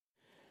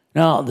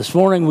Now, this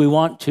morning we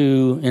want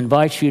to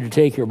invite you to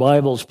take your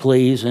Bibles,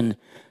 please, and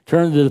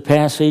turn to the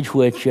passage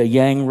which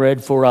Yang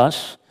read for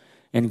us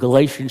in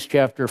Galatians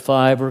chapter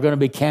 5. We're going to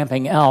be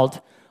camping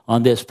out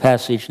on this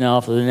passage now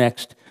for the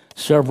next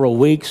several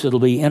weeks. It'll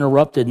be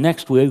interrupted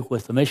next week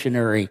with the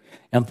missionary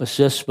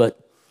emphasis,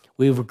 but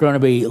we're going to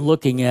be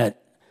looking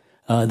at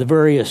the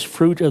various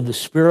fruit of the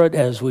Spirit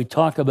as we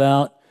talk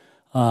about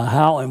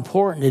how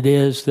important it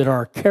is that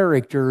our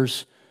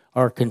characters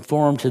are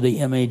conformed to the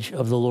image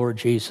of the Lord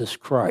Jesus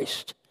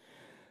Christ.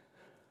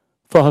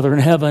 Father in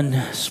heaven,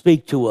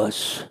 speak to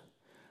us.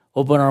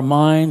 Open our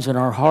minds and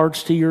our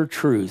hearts to your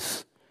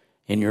truth.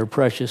 In your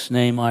precious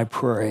name I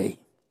pray.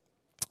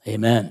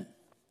 Amen.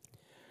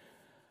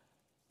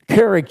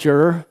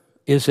 Character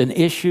is an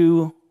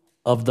issue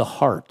of the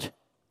heart.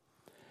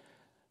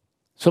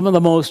 Some of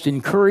the most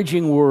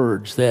encouraging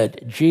words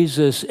that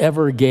Jesus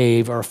ever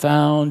gave are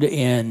found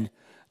in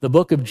the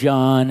book of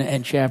John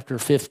and chapter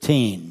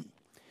 15.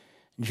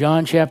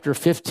 John chapter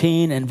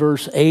 15 and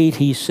verse 8,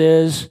 he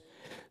says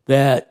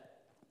that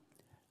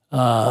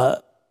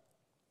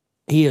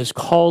he has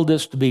called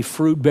us to be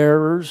fruit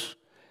bearers,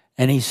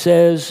 and he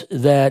says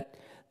that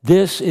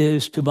this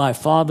is to my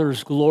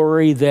Father's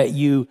glory that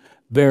you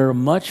bear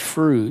much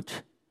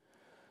fruit,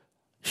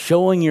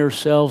 showing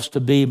yourselves to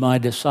be my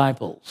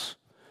disciples.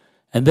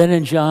 And then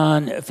in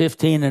John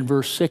 15 and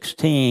verse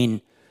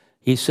 16,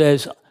 he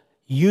says,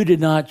 you did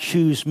not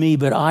choose me,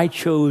 but I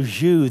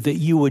chose you that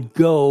you would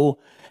go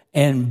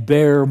and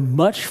bear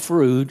much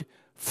fruit,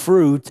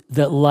 fruit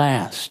that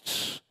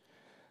lasts.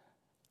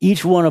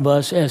 Each one of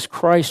us as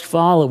Christ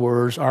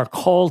followers are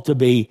called to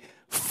be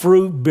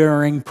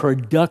fruit-bearing,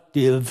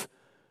 productive,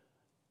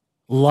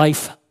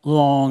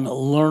 lifelong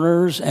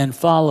learners and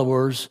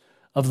followers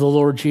of the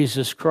Lord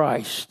Jesus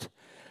Christ.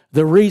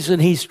 The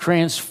reason he's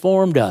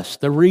transformed us,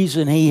 the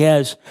reason he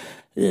has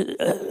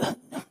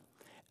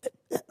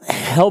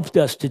helped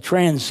us to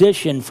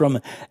transition from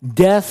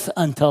death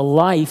unto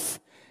life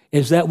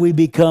is that we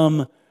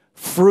become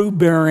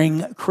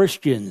fruit-bearing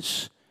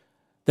Christians,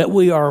 that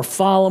we are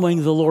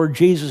following the Lord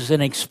Jesus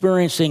and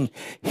experiencing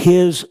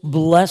his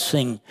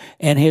blessing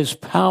and his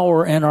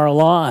power in our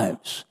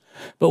lives.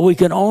 But we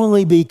can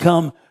only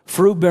become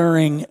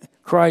fruit-bearing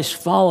Christ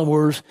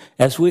followers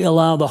as we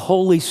allow the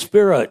Holy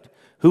Spirit,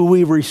 who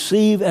we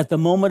receive at the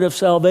moment of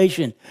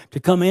salvation, to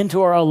come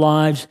into our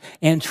lives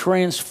and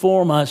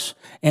transform us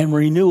and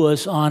renew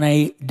us on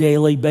a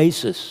daily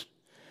basis.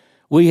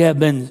 We have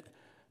been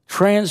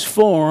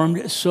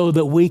transformed so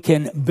that we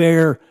can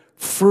bear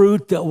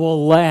fruit that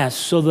will last,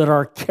 so that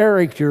our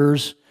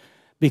characters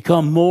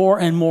become more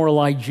and more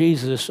like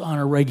Jesus on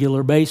a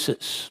regular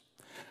basis.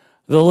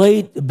 The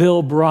late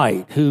Bill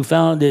Bright, who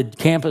founded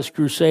Campus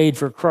Crusade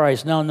for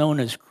Christ, now known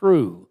as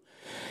Cru,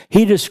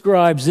 he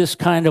describes this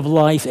kind of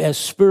life as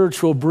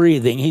spiritual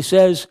breathing. He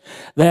says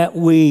that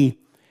we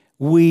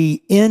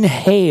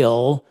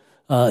inhale,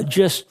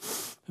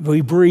 we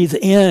breathe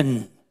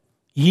in,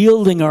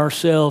 yielding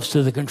ourselves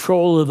to the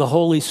control of the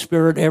Holy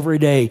Spirit every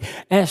day,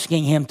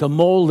 asking him to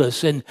mold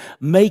us and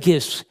make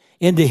us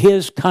into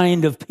his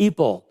kind of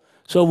people.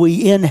 So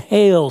we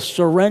inhale,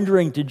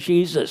 surrendering to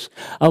Jesus,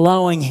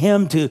 allowing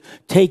him to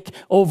take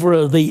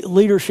over the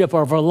leadership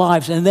of our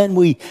lives. And then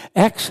we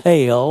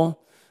exhale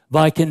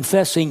by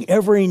confessing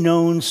every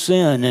known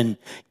sin and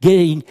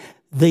getting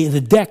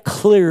the deck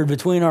cleared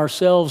between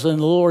ourselves and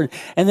the Lord,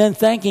 and then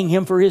thanking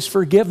him for his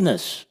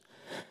forgiveness.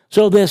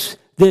 So this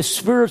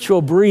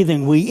spiritual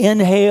breathing, we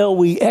inhale,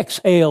 we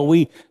exhale,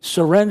 we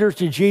surrender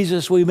to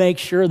Jesus, we make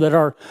sure that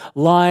our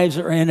lives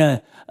are in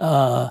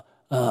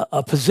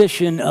a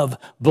position of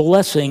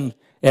blessing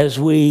as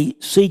we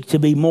seek to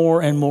be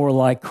more and more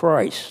like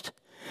Christ.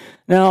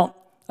 Now,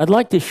 I'd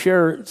like to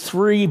share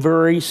three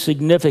very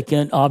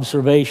significant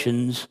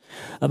observations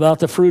about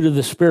the fruit of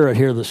the Spirit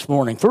here this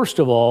morning. First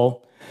of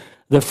all,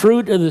 the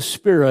fruit of the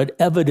Spirit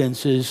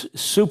evidences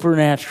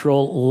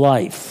supernatural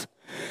life.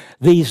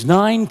 These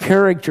 9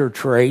 character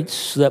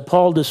traits that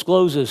Paul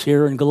discloses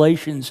here in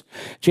Galatians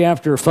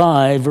chapter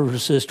 5,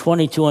 verses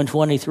 22 and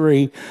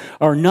 23,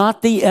 are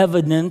not the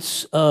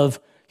evidence of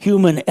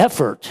human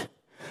effort,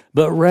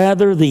 but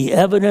rather the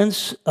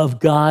evidence of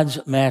God's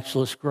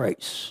matchless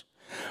grace.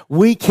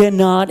 We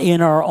cannot,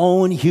 in our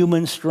own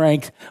human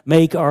strength,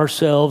 make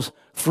ourselves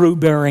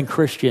fruit-bearing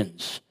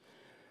Christians.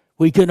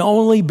 We can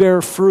only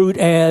bear fruit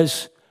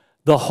as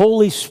the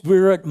Holy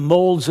Spirit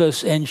molds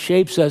us and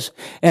shapes us,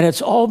 and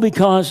it's all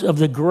because of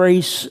the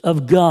grace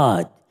of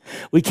God.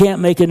 We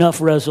can't make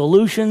enough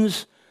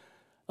resolutions,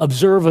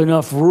 observe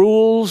enough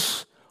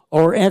rules,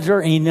 or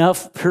enter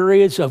enough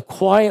periods of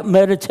quiet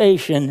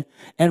meditation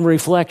and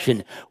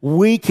reflection.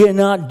 We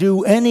cannot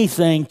do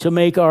anything to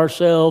make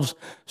ourselves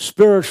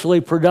spiritually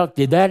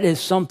productive. That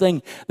is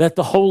something that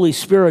the Holy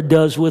Spirit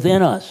does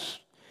within us.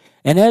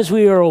 And as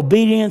we are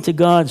obedient to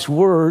God's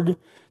word,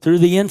 through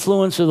the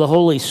influence of the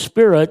Holy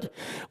Spirit,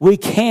 we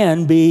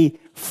can be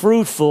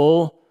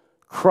fruitful,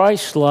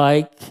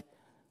 Christ-like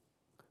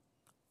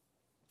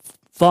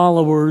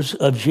followers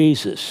of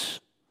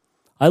Jesus.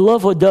 I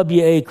love what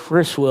W.A.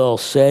 Criswell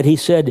said. He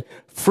said,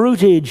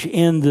 fruitage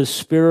in the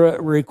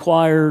Spirit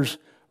requires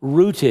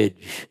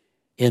rootage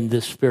in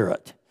the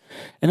Spirit.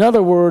 In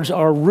other words,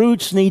 our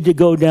roots need to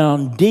go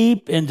down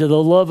deep into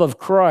the love of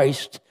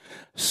Christ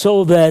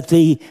so that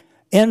the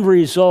end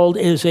result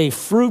is a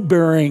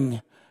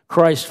fruit-bearing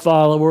Christ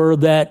follower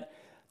that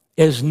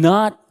is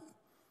not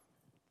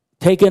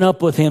taken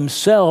up with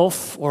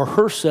himself or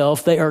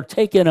herself. They are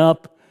taken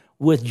up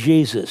with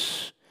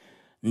Jesus.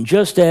 And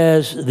just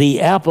as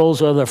the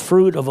apples are the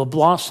fruit of a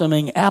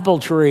blossoming apple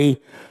tree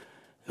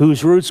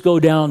whose roots go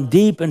down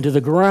deep into the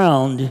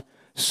ground,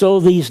 so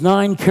these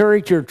 9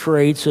 character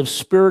traits of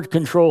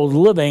Spirit-controlled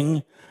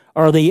living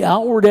are the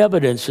outward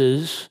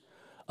evidences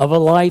of a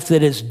life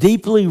that is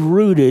deeply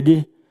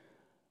rooted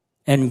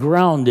and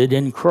grounded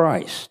in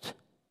Christ.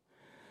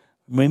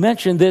 We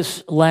mentioned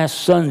this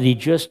last Sunday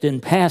just in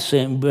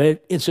passing,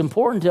 but it's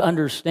important to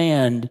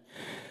understand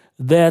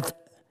that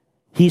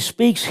he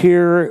speaks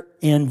here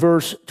in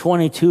verse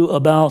 22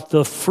 about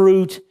the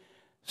fruit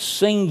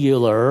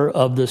singular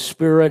of the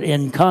Spirit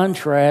in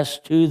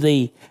contrast to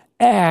the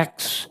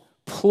acts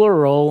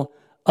plural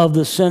of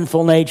the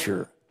sinful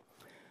nature.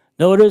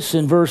 Notice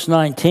in verse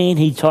 19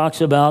 he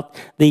talks about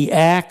the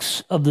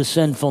acts of the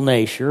sinful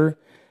nature,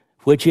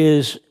 which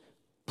is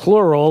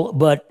plural,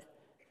 but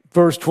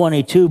verse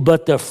 22,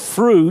 but the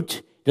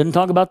fruit, doesn't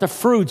talk about the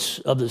fruits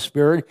of the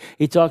Spirit.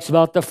 He talks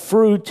about the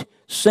fruit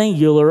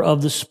singular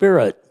of the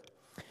Spirit.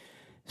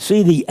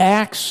 See, the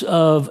acts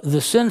of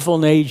the sinful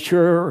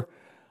nature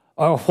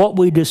are what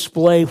we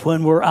display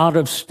when we're out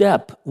of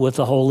step with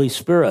the Holy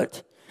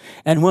Spirit.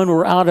 And when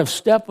we're out of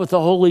step with the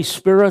Holy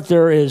Spirit,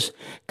 there is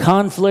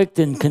conflict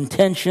and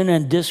contention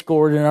and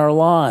discord in our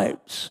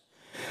lives.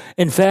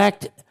 In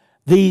fact,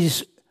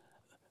 these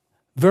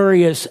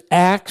various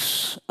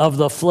acts of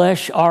the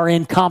flesh are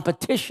in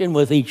competition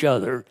with each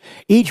other.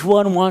 Each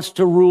one wants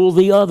to rule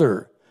the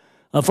other.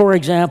 For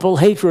example,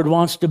 hatred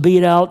wants to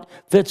beat out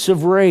fits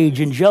of rage,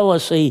 and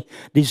jealousy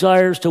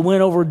desires to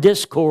win over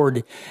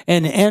discord,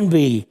 and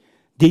envy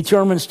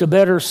determines to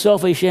better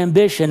selfish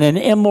ambition, and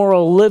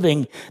immoral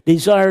living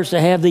desires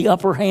to have the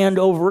upper hand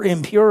over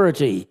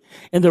impurity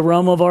in the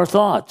realm of our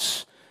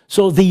thoughts.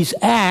 So these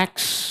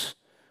acts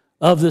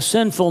of the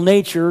sinful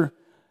nature,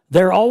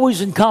 they're always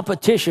in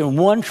competition,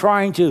 one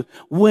trying to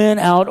win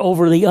out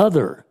over the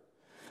other.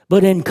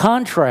 But in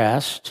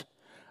contrast,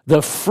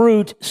 the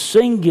fruit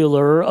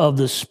singular of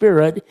the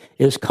Spirit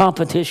is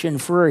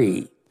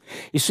competition-free.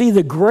 You see,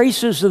 the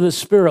graces of the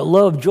Spirit,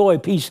 love, joy,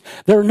 peace,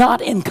 they're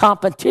not in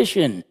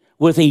competition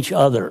with each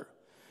other.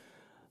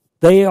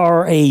 They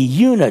are a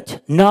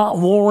unit, not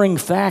warring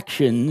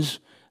factions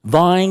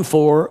vying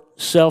for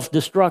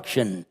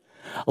self-destruction.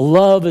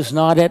 Love is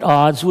not at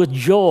odds with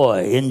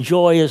joy, and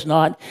joy is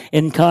not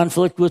in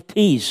conflict with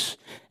peace,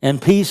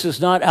 and peace is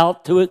not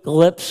out to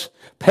eclipse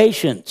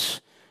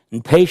patience,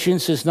 and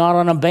patience is not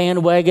on a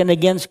bandwagon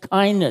against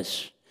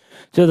kindness.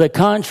 To the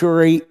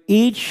contrary,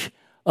 each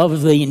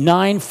of the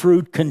 9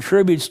 fruit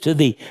contributes to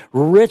the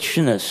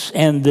richness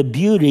and the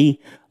beauty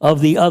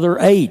of the other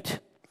 8.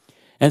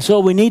 And so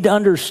we need to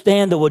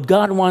understand that what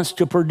God wants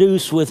to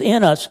produce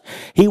within us,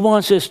 He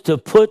wants us to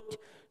put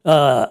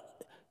to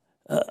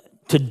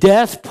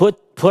death, put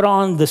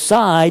on the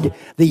side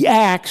the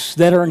acts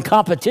that are in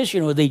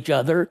competition with each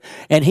other,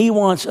 and He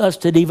wants us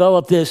to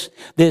develop this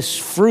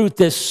fruit,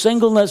 this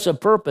singleness of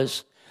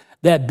purpose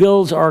that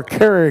builds our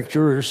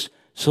characters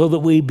so that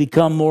we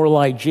become more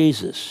like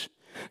Jesus.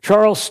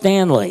 Charles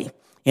Stanley,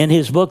 in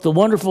his book, The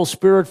Wonderful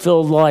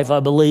Spirit-Filled Life,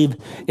 I believe,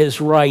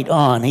 is right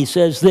on. He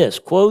says this,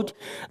 quote,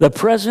 "The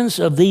presence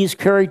of these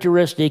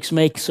characteristics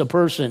makes a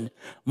person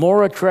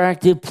more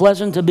attractive,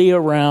 pleasant to be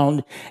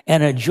around,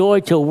 and a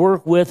joy to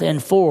work with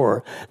and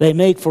for. They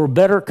make for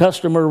better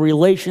customer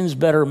relations,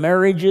 better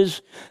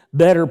marriages,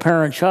 better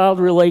parent-child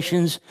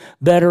relations,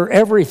 better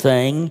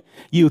everything.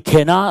 You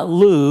cannot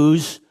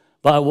lose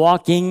by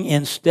walking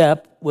in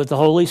step with the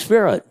Holy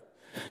Spirit."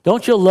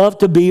 Don't you love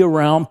to be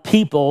around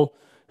people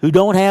who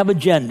don't have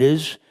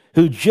agendas,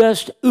 who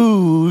just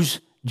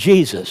ooze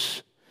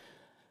Jesus?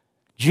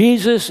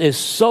 Jesus is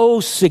so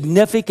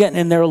significant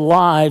in their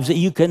lives that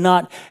you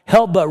cannot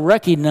help but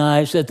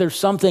recognize that there's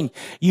something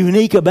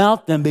unique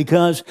about them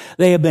because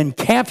they have been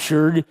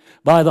captured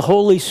by the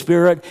Holy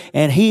Spirit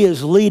and He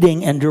is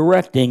leading and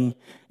directing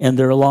in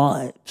their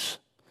lives.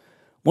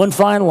 One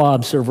final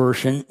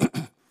observation,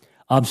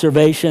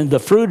 the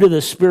fruit of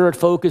the Spirit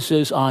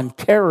focuses on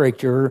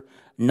character,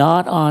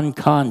 not on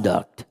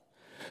conduct.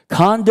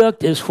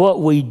 Conduct is what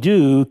we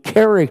do.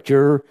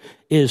 Character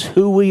is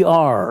who we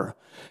are.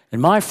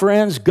 And my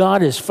friends,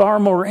 God is far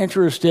more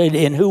interested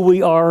in who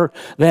we are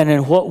than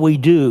in what we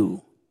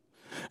do.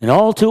 And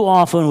all too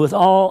often,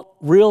 without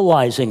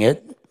realizing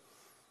it,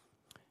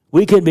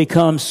 we can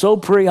become so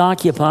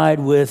preoccupied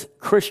with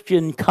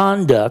Christian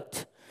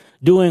conduct,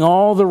 doing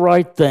all the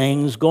right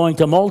things, going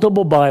to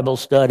multiple Bible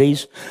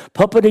studies,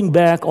 puppeting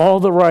back all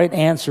the right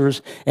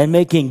answers, and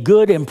making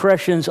good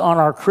impressions on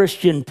our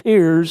Christian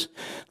peers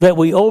that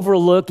we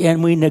overlook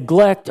and we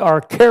neglect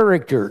our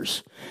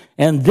characters.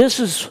 And this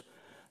is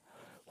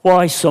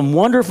why some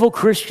wonderful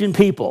Christian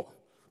people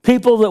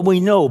people that we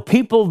know,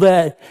 people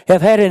that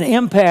have had an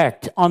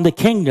impact on the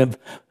kingdom,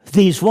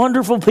 these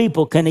wonderful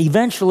people can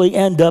eventually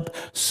end up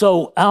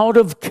so out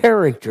of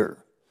character.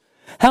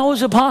 How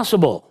is it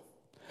possible?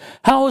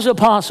 How is it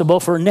possible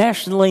for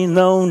nationally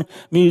known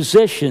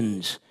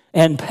musicians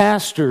and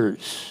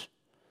pastors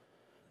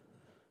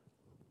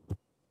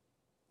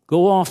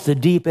go off the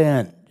deep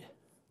end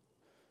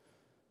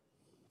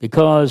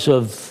because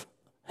of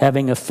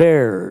having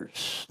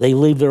affairs? They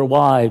leave their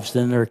wives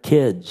and their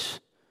kids.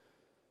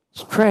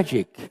 It's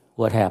tragic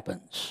what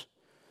happens.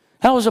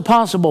 How is it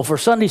possible for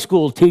Sunday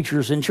school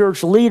teachers and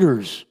church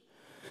leaders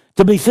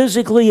to be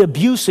physically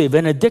abusive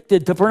and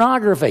addicted to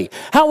pornography?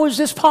 How is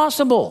this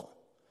possible?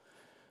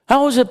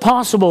 How is it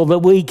possible that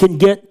we can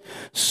get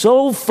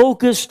so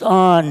focused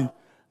on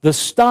the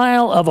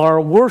style of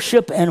our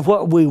worship and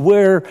what we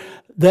wear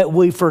that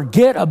we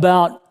forget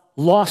about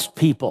lost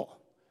people,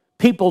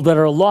 people that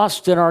are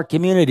lost in our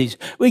communities?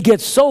 We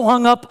get so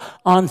hung up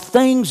on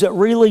things that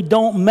really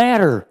don't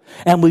matter,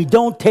 and we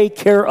don't take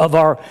care of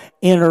our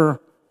inner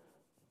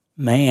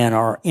man,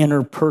 our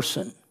inner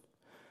person.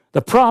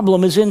 The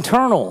problem is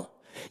internal.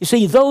 You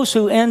see, those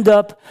who end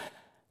up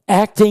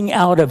acting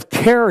out of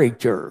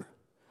character,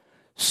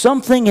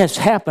 something has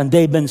happened.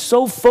 They've been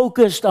so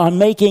focused on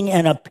making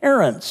an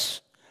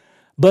appearance,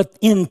 but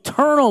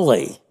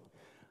internally,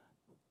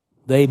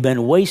 they've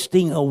been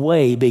wasting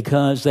away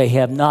because they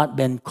have not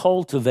been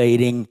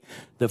cultivating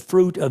the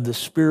fruit of the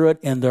Spirit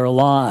in their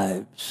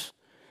lives.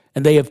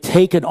 And they have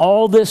taken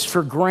all this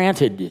for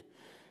granted.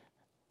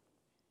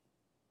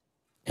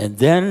 And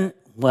then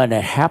when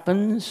it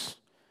happens,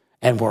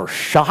 and we're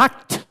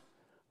shocked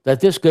that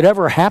this could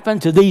ever happen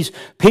to these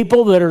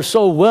people that are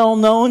so well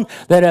known,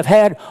 that have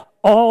had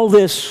all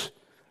this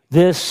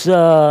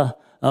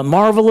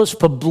marvelous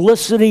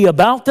publicity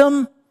about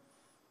them.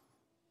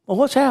 Well,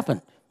 what's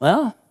happened?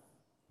 Well,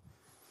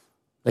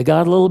 they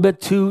got a little bit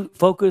too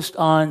focused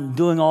on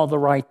doing all the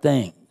right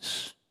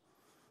things,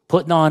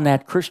 putting on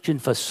that Christian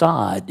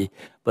facade,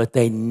 but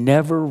they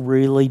never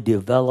really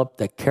developed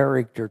the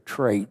character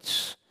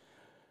traits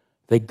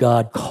that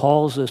God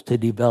calls us to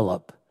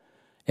develop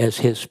as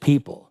His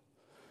people.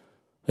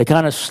 They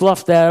kind of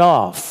sloughed that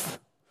off.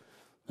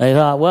 They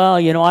thought, well,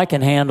 I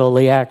can handle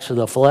the acts of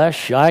the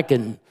flesh. I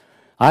can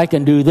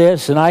do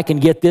this, and I can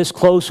get this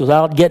close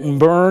without getting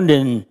burned,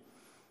 and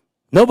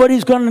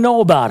nobody's going to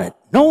know about it.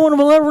 No one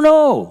will ever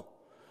know.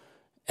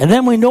 And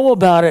then we know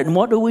about it, and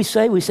what do we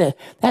say? We say,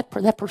 that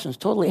person's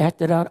totally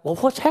acted out. Well,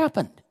 what's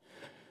happened?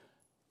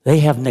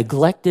 They have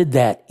neglected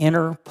that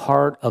inner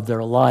part of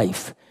their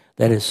life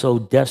that is so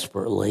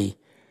desperately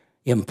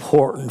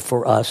important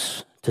for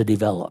us to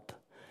develop.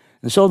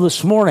 And so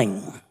this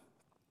morning,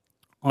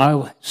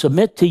 I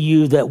submit to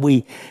you that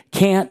we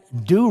can't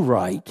do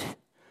right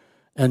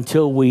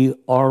until we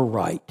are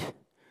right.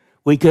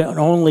 We can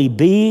only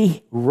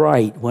be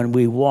right when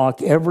we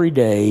walk every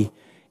day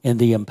in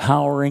the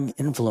empowering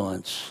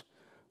influence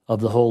of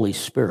the Holy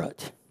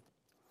Spirit.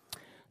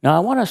 Now, I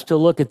want us to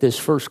look at this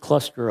first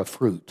cluster of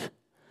fruit.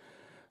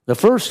 The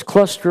first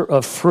cluster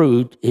of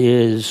fruit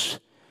is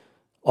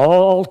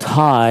all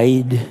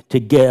tied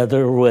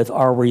together with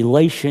our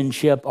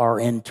relationship, our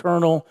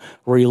internal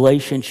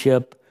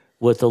relationship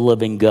with the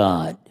living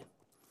God.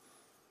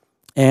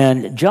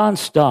 And John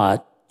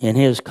Stott, in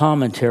his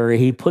commentary,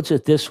 he puts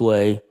it this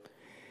way.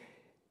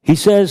 He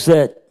says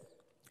that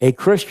a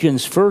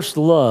Christian's first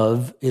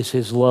love is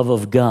his love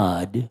of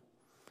God.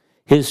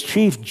 His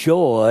chief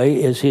joy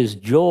is his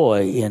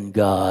joy in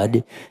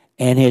God.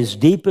 And his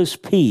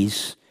deepest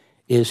peace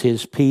is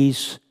his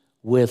peace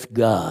with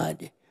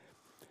God.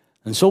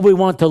 And so we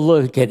want to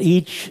look at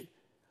each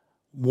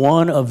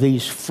one of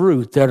these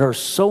fruit that are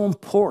so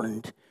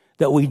important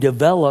that we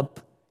develop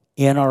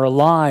in our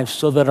lives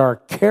so that our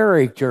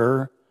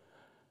character,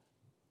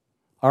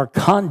 our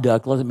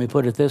conduct, let me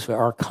put it this way,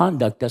 our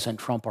conduct doesn't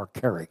trump our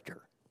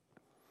character.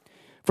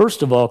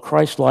 First of all,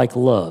 Christ-like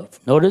love.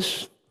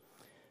 Notice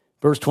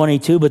verse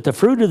 22, but the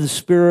fruit of the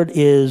Spirit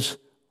is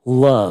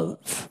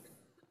love.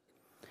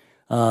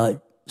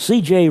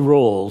 C.J.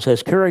 Rolls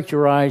has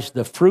characterized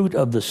the fruit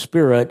of the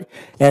Spirit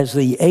as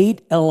the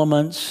 8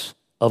 elements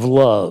of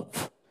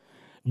love.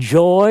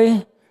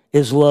 Joy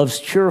is love's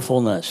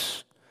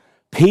cheerfulness.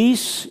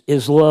 Peace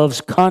is love's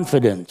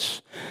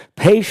confidence.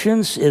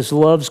 Patience is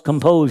love's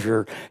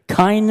composure.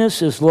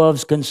 Kindness is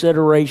love's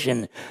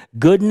consideration.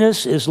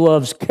 Goodness is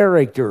love's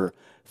character.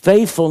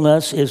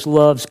 Faithfulness is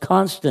love's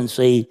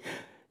constancy.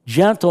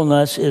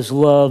 Gentleness is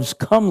love's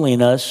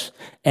comeliness.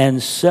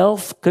 And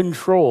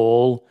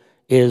self-control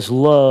is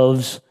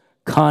love's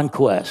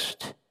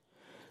conquest.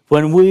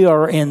 When we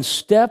are in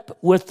step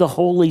with the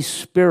Holy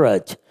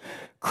Spirit,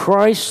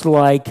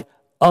 Christ-like,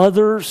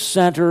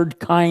 other-centered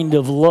kind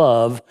of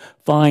love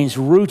finds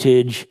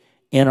rootage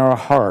in our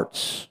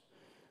hearts.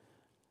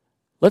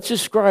 Let's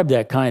describe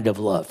that kind of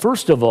love.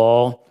 First of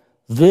all,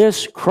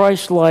 this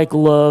Christ-like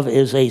love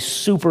is a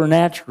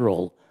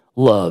supernatural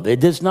love. It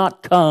does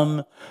not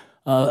come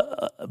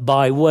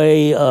by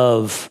way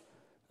of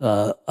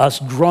us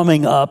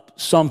drumming up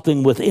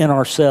something within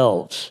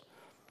ourselves.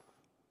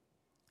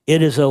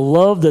 It is a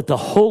love that the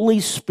Holy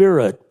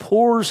Spirit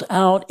pours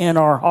out in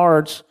our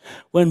hearts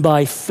when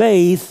by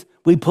faith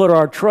we put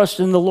our trust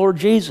in the Lord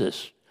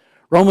Jesus.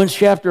 Romans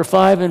chapter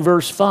 5 and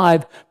verse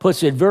 5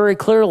 puts it very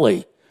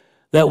clearly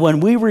that when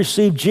we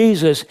receive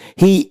Jesus,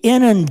 he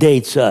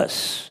inundates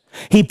us.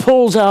 He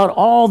pulls out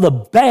all the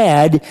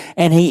bad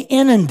and he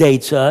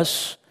inundates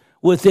us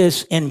with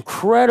this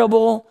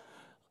incredible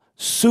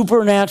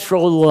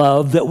supernatural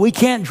love that we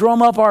can't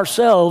drum up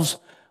ourselves,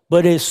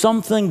 but is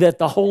something that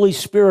the Holy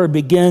Spirit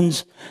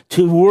begins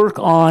to work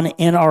on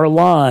in our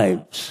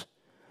lives.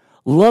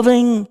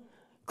 Loving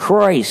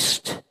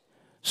Christ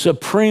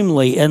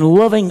supremely and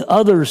loving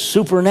others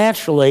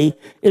supernaturally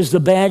is the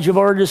badge of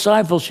our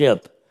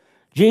discipleship.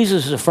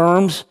 Jesus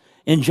affirms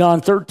in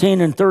John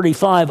 13 and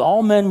 35,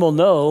 all men will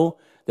know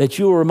that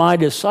you are my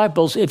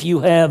disciples if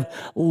you have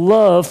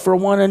love for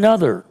one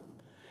another.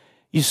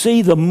 You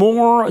see, the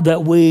more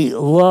that we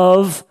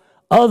love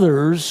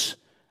others,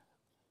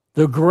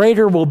 the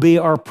greater will be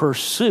our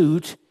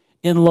pursuit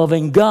in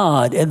loving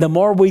God. And the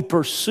more we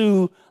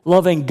pursue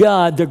loving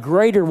God, the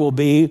greater will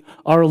be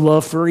our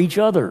love for each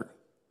other.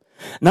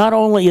 Not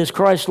only is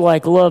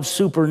Christ-like love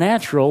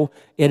supernatural,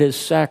 it is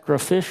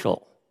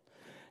sacrificial.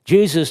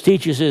 Jesus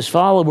teaches his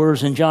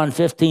followers in John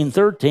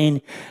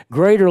 15:13,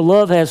 greater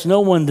love has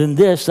no one than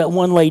this, that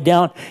one lay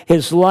down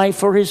his life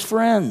for his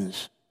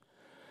friends.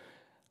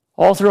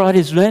 All throughout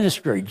his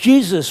ministry,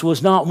 Jesus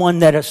was not one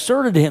that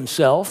asserted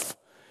himself.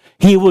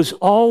 He was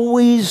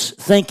always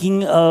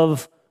thinking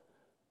of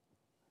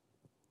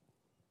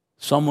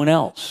someone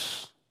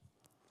else.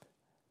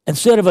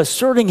 Instead of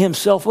asserting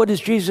himself, what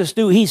does Jesus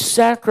do? He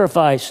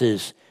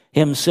sacrifices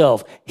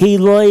himself. He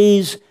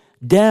lays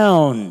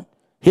down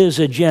his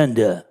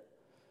agenda.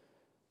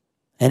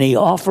 And he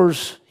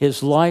offers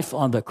his life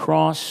on the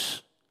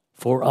cross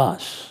for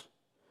us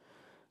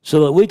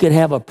so that we could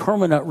have a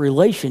permanent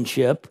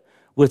relationship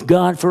with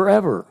God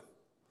forever.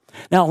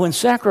 Now, when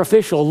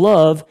sacrificial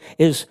love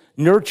is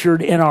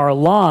nurtured in our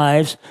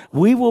lives,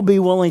 we will be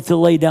willing to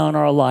lay down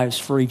our lives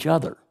for each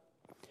other.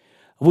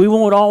 We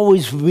won't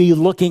always be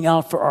looking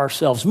out for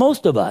ourselves.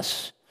 Most of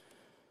us,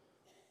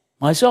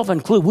 myself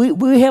included,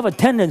 we have a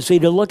tendency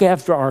to look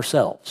after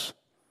ourselves.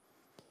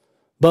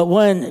 But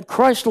when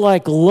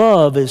Christ-like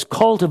love is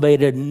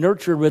cultivated and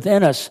nurtured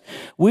within us,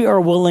 we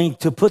are willing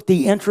to put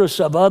the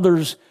interests of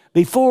others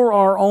before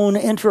our own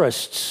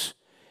interests.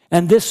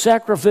 And this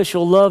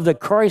sacrificial love that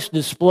Christ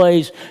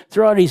displays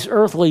throughout his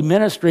earthly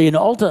ministry and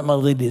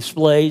ultimately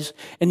displays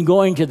in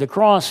going to the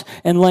cross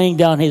and laying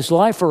down his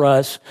life for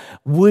us,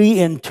 we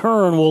in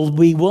turn will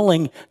be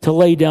willing to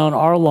lay down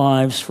our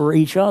lives for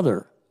each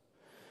other.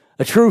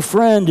 A true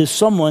friend is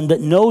someone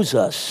that knows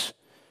us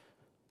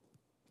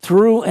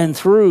through and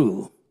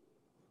through.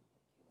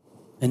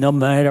 And no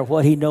matter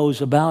what he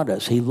knows about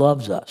us, he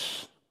loves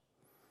us.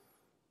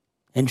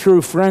 In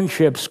true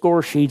friendship,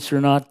 score sheets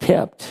are not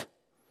kept.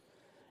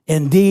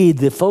 Indeed,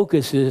 the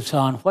focus is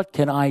on what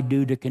can I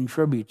do to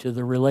contribute to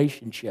the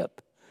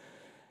relationship.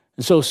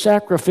 And so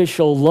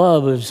sacrificial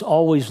love is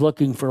always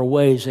looking for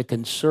ways that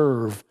can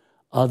serve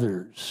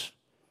others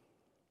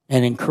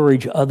and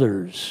encourage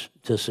others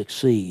to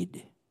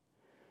succeed.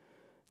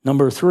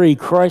 Number 3,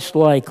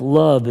 Christ-like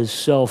love is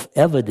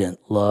self-evident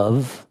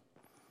love.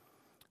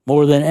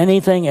 More than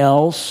anything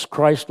else,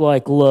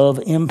 Christ-like love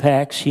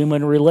impacts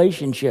human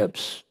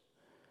relationships.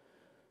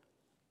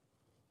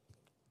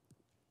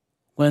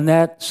 When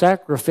that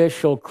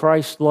sacrificial,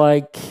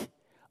 Christ-like,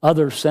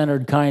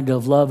 other-centered kind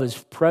of love is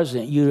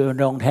present, you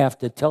don't have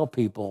to tell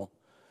people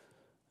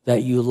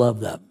that you love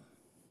them.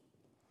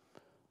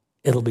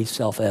 It'll be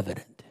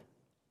self-evident.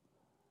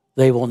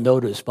 They will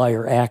notice by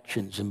your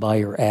actions and by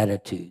your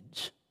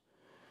attitudes.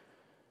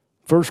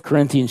 1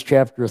 Corinthians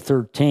chapter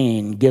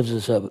 13 gives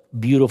us a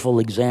beautiful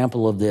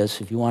example of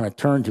this. If you want to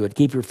turn to it,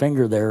 keep your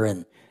finger there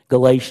in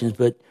Galatians.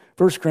 But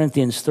 1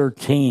 Corinthians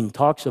 13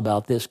 talks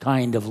about this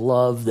kind of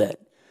love that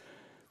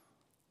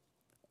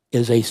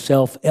is a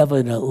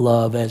self-evident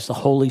love as the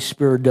Holy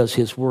Spirit does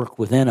his work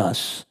within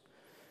us.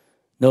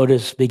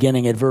 Notice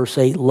beginning at verse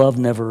 8,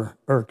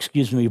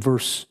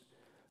 verse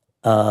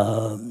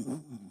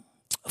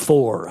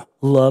 4.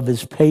 Love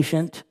is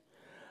patient.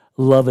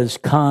 Love is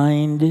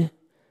kind.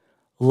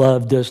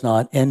 Love does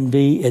not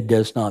envy. It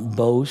does not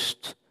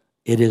boast.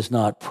 It is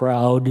not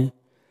proud.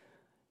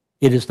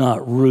 It is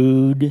not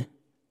rude.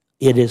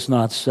 It is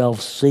not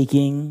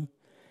self-seeking.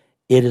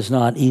 It is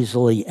not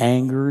easily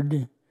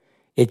angered.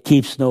 It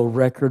keeps no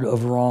record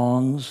of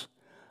wrongs.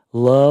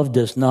 Love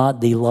does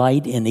not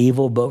delight in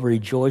evil, but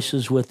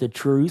rejoices with the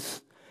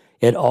truth.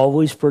 It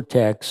always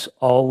protects,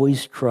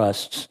 always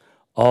trusts,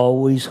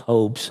 always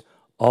hopes,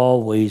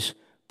 always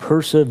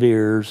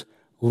perseveres.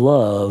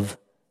 Love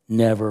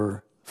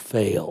never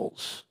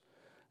fails.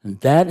 And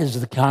that is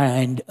the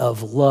kind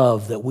of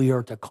love that we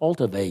are to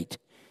cultivate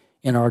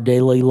in our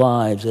daily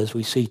lives as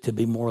we seek to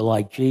be more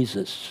like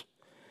Jesus.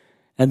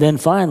 And then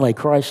finally,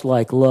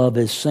 Christ-like love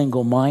is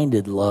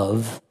single-minded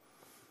love.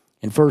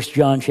 In 1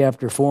 John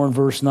chapter 4 and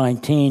verse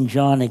 19,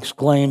 John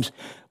exclaims,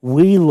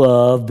 "We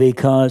love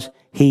because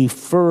he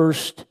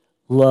first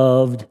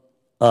loved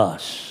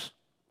us."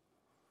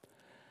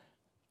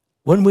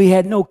 when we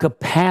had no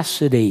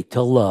capacity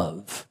to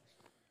love.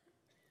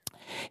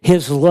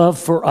 His love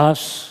for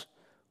us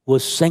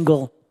was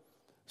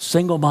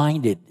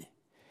single-minded.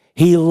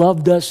 He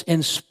loved us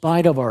in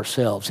spite of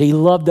ourselves. He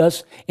loved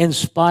us in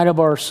spite of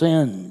our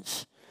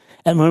sins.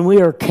 And when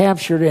we are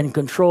captured and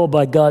controlled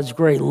by God's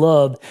great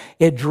love,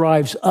 it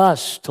drives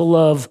us to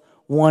love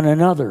one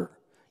another,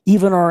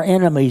 even our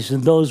enemies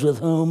and those with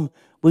whom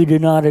we do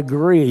not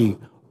agree,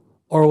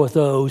 or with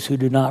those who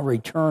do not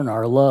return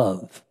our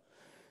love.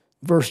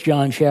 1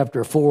 John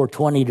chapter 4,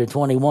 20 to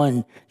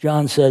 21,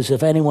 John says,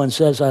 if anyone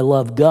says, I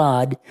love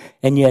God,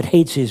 and yet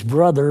hates his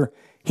brother,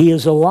 he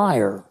is a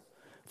liar.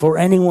 For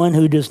anyone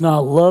who does not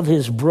love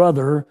his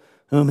brother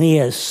whom he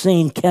has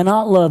seen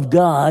cannot love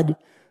God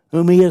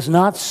whom he has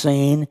not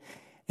seen.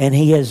 And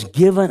he has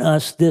given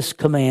us this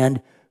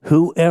command,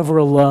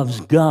 whoever loves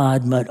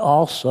God must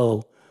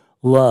also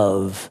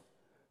love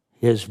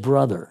his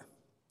brother.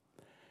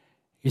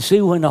 You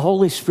see, when the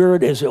Holy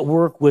Spirit is at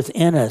work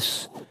within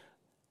us,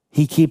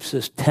 he keeps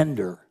us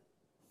tender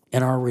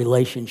in our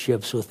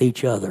relationships with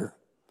each other.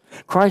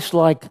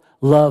 Christ-like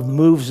love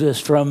moves us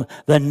from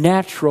the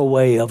natural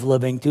way of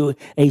living to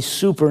a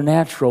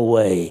supernatural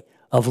way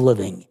of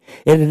living.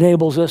 It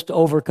enables us to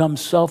overcome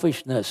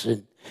selfishness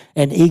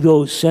and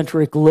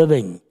egocentric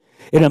living.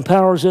 It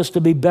empowers us to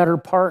be better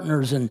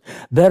partners and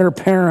better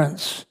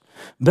parents,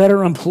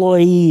 better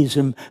employees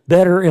and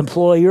better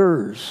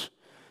employers.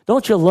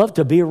 Don't you love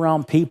to be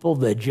around people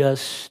that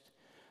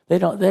they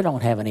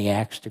don't have any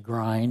axe to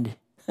grind?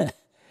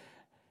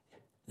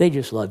 They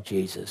just love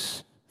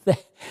Jesus.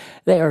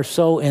 They are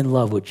so in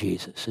love with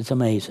Jesus. It's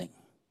amazing.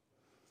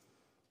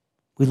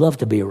 We love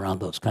to be around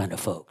those kind of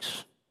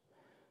folks.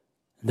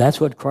 That's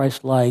what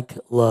Christ-like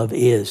love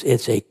is.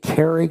 It's a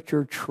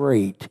character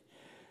trait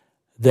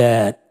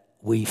that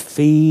we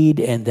feed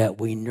and that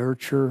we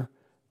nurture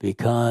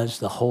because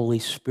the Holy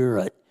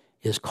Spirit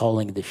is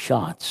calling the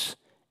shots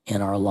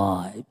in our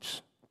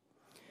lives.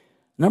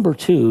 Number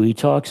 2, he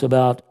talks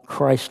about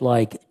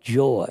Christ-like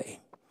joy.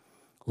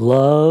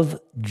 Love,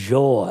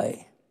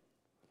 joy.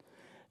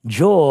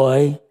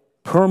 Joy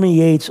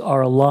permeates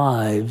our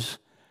lives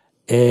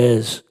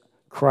as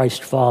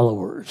Christ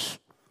followers.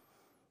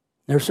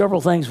 There are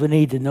several things we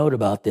need to note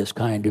about this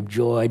kind of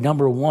joy.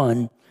 Number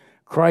 1,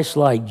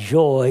 Christ-like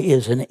joy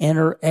is an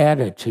inner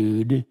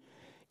attitude.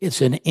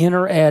 It's an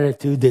inner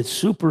attitude that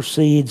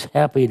supersedes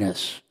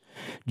happiness.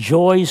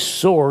 Joy's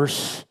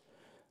source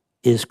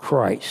is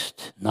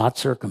Christ, not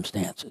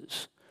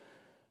circumstances.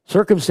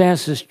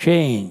 Circumstances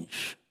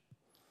change.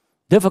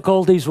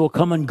 Difficulties will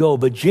come and go,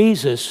 but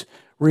Jesus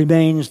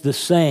remains the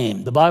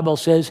same. The Bible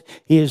says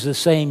he is the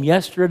same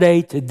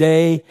yesterday,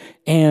 today,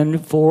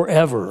 and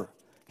forever.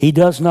 He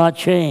does not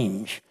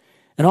change.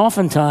 And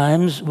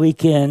oftentimes we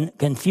can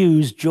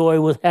confuse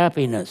joy with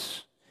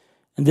happiness.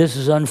 And this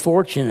is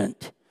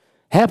unfortunate.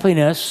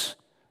 Happiness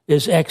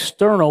is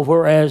external,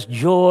 whereas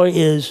joy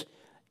is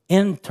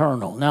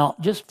internal. Now,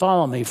 just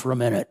follow me for a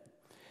minute.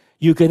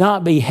 You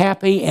cannot be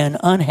happy and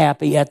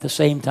unhappy at the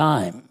same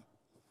time.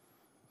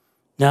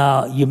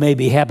 Now, you may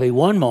be happy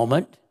one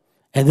moment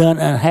and then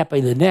unhappy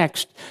the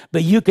next,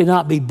 but you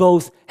cannot be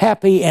both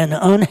happy and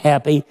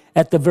unhappy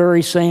at the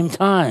very same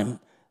time.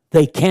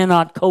 They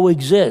cannot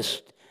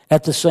coexist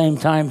at the same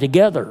time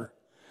together.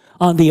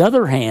 On the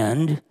other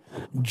hand,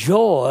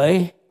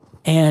 joy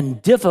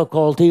and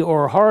difficulty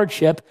or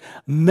hardship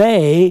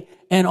may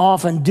and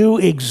often do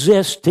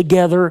exist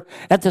together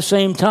at the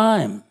same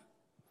time.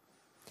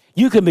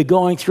 You can be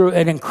going through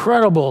an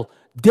incredible,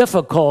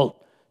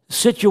 difficult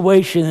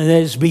situation that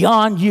is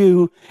beyond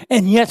you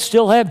and yet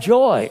still have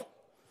joy.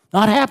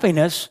 Not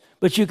happiness,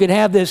 but you can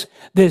have this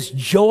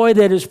joy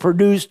that is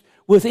produced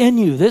within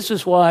you. This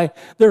is why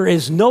there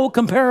is no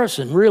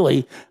comparison,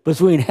 really,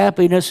 between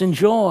happiness and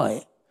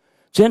joy.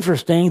 It's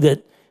interesting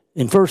that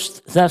in 1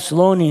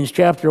 Thessalonians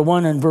chapter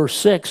 1 and verse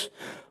 6,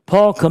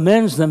 Paul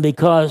commends them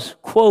because,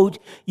 quote,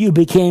 you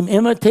became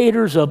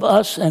imitators of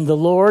us and the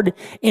Lord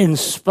in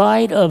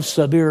spite of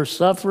severe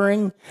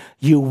suffering.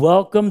 You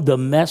welcomed the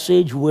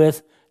message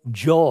with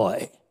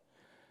joy.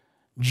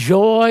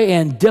 Joy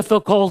and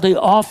difficulty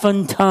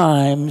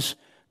oftentimes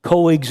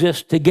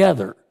coexist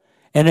together.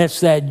 And it's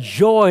that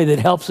joy that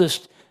helps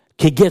us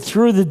to get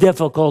through the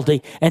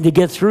difficulty and to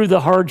get through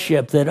the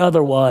hardship that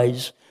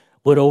otherwise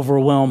would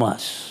overwhelm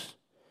us.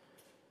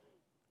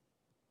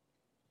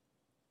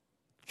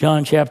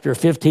 John chapter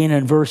 15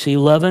 and verse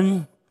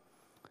 11,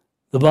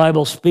 the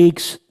Bible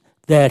speaks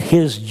that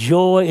his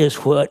joy is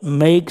what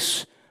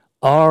makes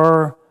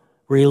our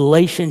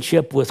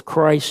relationship with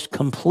Christ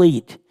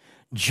complete.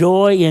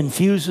 Joy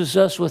infuses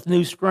us with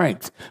new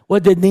strength.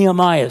 What did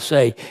Nehemiah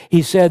say?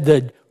 He said,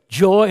 the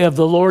joy of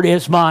the Lord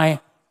is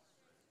my...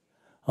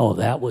 Oh,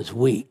 that was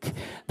weak.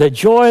 The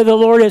joy of the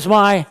Lord is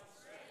my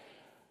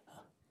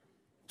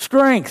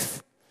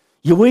strength.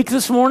 You weak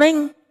this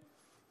morning?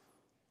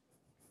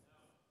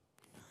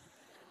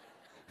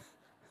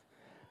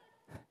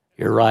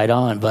 You're right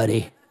on,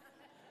 buddy.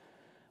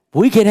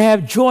 We can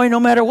have joy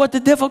no matter what the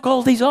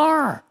difficulties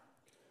are.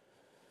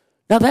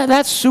 Now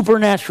that's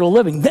supernatural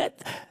living.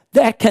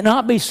 That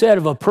cannot be said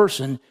of a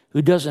person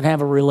who doesn't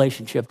have a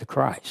relationship to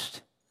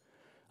Christ.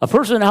 A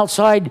person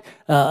outside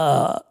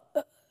a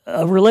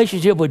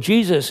relationship with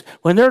Jesus,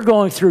 when they're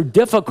going through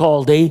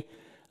difficulty,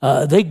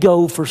 they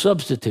go for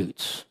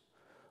substitutes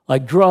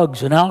like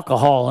drugs and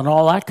alcohol and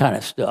all that kind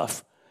of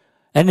stuff.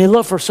 And they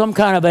look for some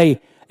kind of a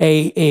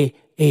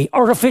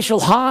artificial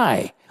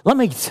high. Let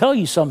me tell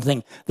you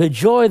something. The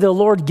joy of the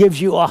Lord gives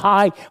you a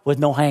high with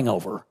no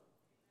hangover.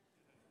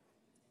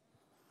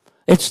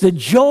 It's the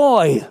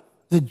joy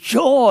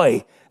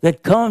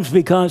that comes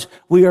because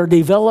we are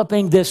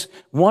developing this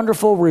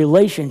wonderful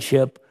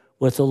relationship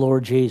with the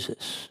Lord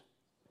Jesus.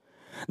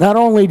 Not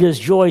only does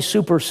joy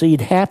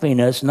supersede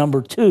happiness,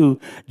 number 2,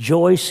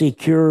 joy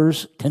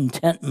secures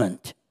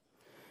contentment.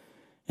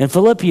 In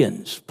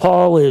Philippians,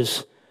 Paul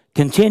is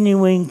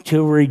continuing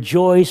to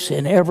rejoice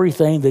in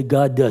everything that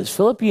God does.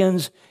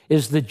 Philippians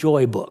is the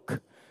joy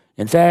book.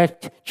 In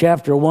fact,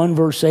 chapter 1,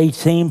 verse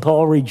 18,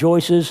 Paul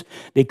rejoices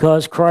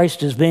because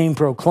Christ is being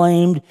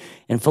proclaimed.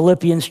 In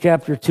Philippians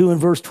chapter 2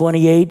 and verse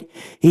 28,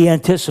 he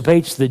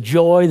anticipates the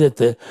joy that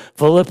the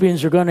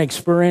Philippians are going to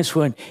experience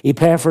when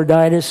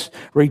Epaphroditus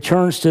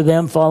returns to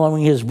them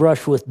following his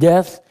brush with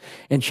death.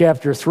 In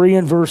chapter 3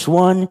 and verse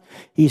 1,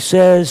 he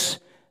says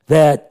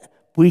that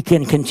we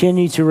can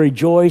continue to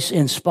rejoice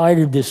in spite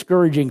of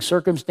discouraging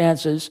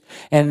circumstances.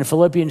 And in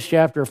Philippians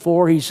chapter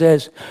 4, he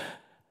says,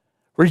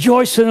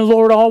 rejoice in the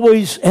Lord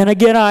always, and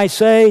again I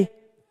say,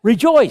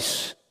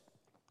 rejoice.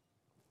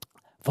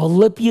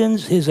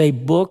 Philippians is a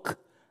book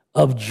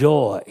of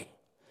joy.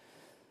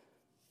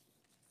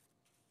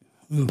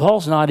 And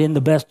Paul's not in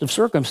the best of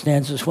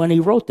circumstances when he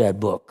wrote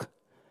that book.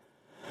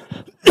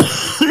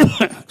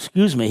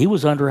 Excuse me, he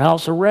was under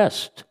house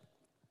arrest.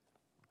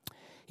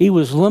 He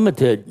was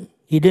limited.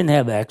 He didn't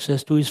have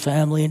access to his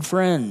family and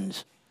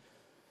friends.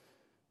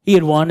 He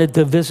had wanted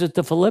to visit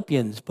the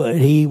Philippians, but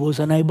he was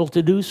unable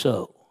to do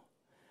so.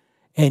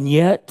 And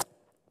yet,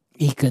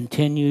 he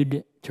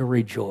continued to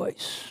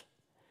rejoice.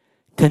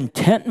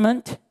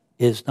 Contentment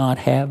is not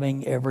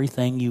having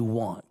everything you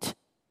want.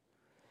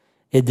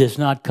 It does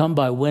not come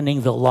by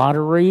winning the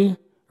lottery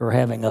or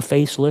having a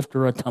facelift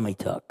or a tummy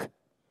tuck.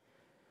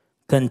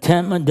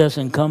 Contentment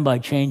doesn't come by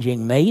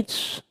changing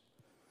mates,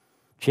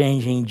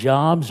 changing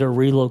jobs, or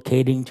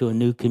relocating to a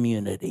new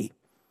community.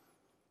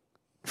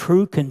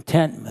 True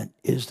contentment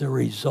is the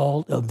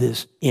result of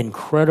this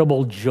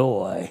incredible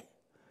joy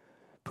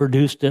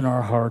produced in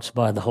our hearts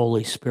by the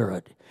Holy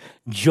Spirit.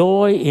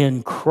 Joy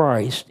in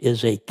Christ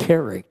is a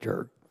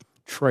character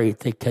trait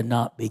that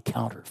cannot be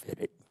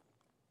counterfeited.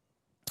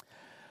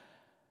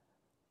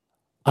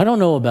 I don't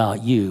know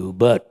about you,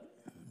 but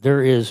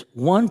there is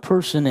one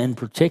person in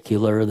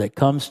particular that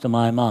comes to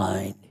my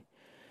mind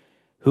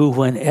who,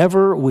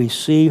 whenever we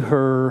see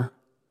her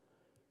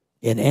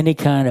in any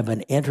kind of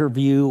an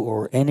interview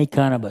or any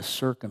kind of a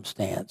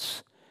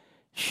circumstance,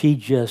 she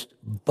just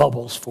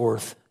bubbles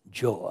forth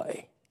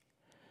joy.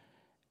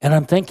 And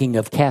I'm thinking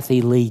of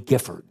Kathy Lee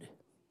Gifford.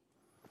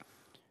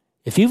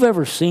 If you've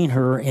ever seen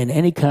her in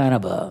any kind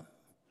of a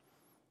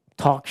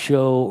talk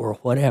show or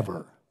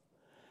whatever,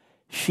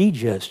 she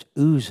just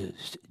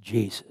oozes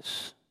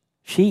Jesus.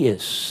 She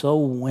is so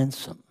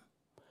winsome.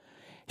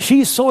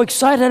 She's so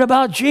excited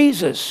about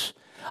Jesus.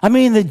 I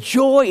mean, the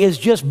joy is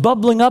just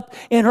bubbling up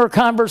in her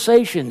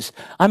conversations.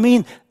 I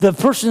mean, the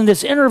person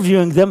that's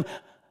interviewing them,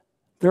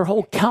 their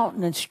whole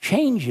countenance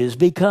changes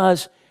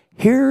because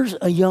here's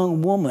a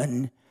young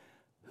woman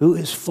who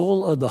is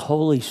full of the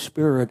Holy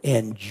Spirit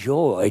and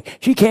joy.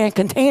 She can't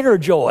contain her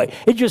joy.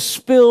 It just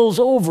spills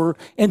over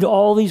into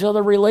all these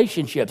other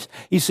relationships.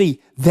 You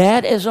see,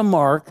 that is a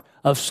mark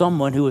of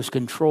someone who is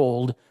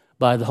controlled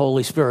by the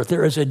Holy Spirit.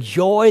 There is a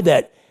joy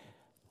that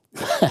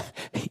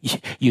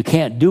you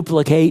can't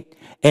duplicate,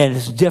 and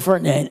it's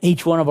different in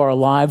each one of our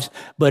lives,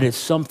 but it's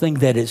something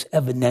that is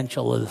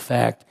evidential of the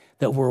fact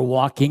that we're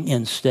walking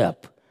in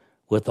step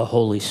with the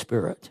Holy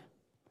Spirit.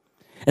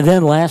 And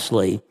then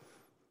lastly,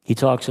 he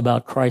talks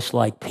about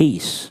Christ-like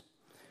peace.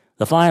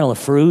 The final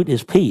fruit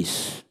is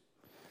peace.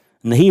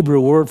 And the Hebrew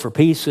word for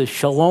peace is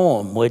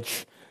shalom,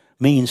 which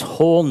means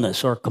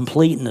wholeness or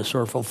completeness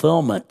or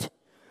fulfillment.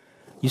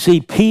 You see,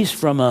 peace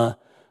from a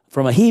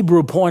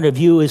Hebrew point of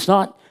view is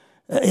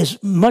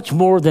much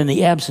more than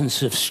the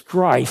absence of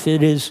strife.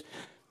 It is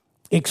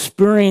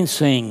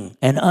experiencing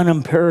an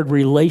unimpaired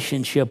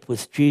relationship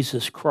with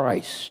Jesus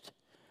Christ,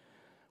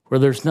 where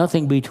there's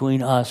nothing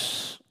between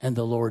us and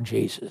the Lord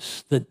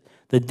Jesus.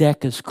 The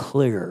deck is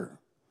clear.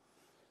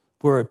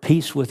 We're at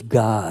peace with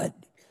God.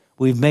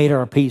 We've made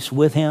our peace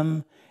with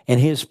Him, and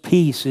His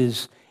peace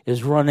is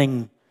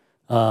running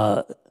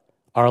our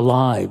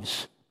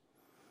lives.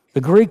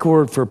 The Greek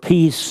word for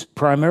peace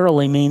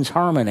primarily means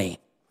harmony.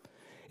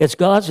 It's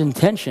God's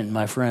intention,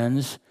 my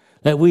friends,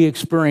 that we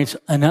experience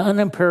an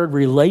unimpaired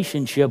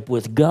relationship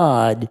with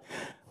God,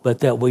 but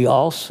that we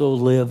also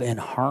live in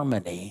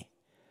harmony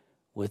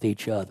with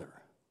each other.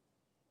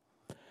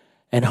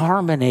 And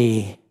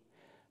harmony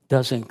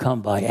doesn't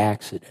come by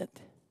accident.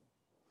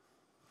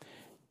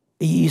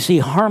 You see,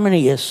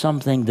 harmony is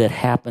something that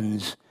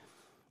happens,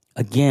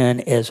 again,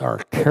 as our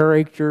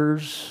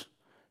characters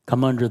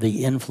come under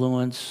the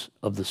influence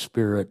of the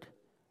Spirit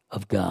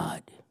of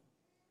God.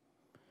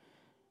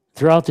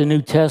 Throughout the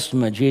New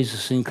Testament,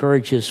 Jesus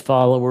encouraged his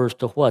followers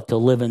to what? To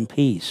live in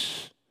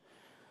peace.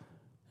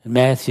 In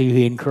Matthew,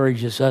 he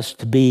encourages us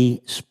to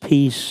be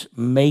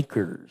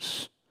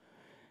peacemakers.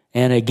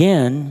 And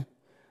again,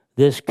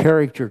 this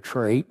character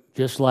trait,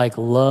 just like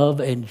love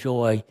and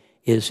joy,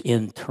 is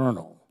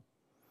internal.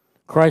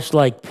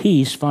 Christ-like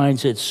peace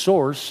finds its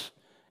source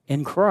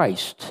in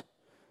Christ.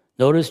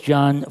 Notice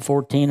John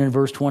 14 and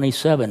verse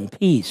 27,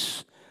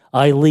 peace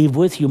I leave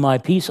with you, my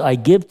peace I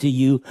give to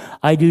you.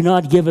 I do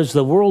not give as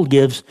the world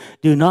gives.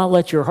 Do not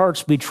let your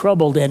hearts be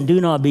troubled and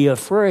do not be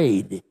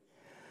afraid.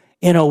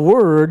 In a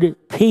word,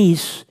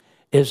 peace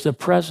is the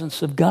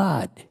presence of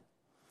God.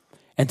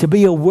 And to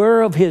be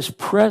aware of his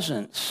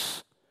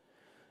presence,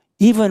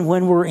 even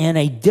when we're in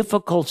a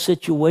difficult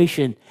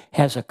situation,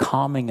 has a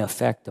calming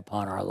effect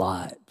upon our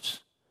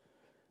lives.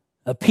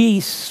 A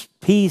peace,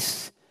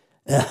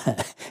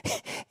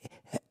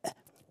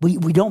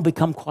 we don't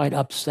become quite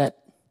upset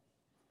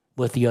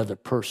with the other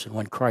person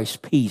when Christ's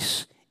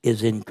peace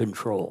is in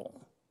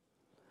control.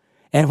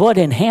 And what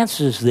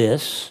enhances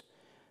this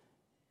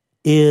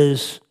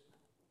is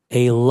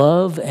a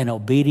love and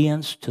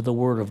obedience to the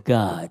Word of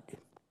God.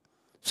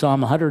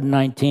 Psalm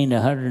 119 to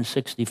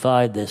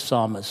 165, this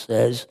psalmist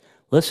says,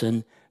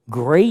 listen,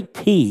 great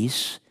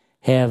peace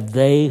have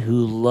they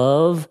who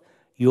love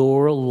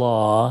your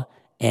law,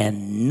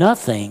 and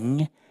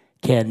nothing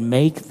can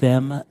make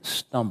them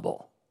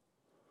stumble.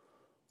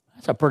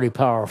 That's a pretty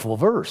powerful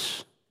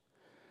verse.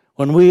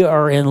 When we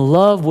are in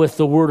love with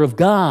the Word of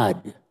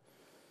God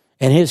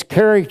and his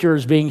character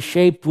is being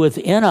shaped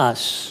within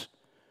us,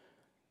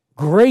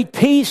 great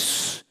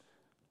peace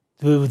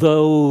to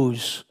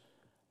those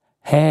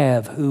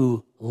have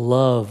who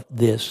love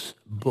this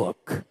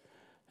book.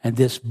 And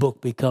this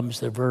book becomes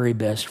their very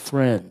best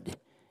friend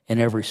in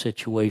every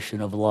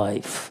situation of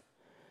life.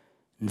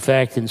 In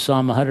fact, in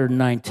Psalm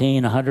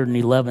 119,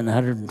 111,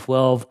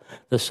 112,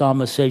 the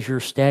psalmist says, your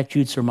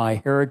statutes are my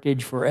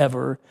heritage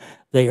forever.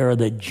 They are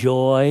the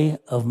joy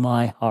of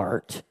my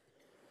heart.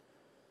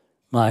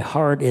 My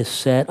heart is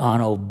set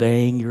on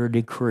obeying your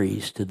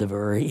decrees to the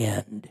very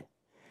end.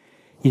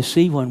 You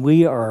see, when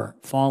we are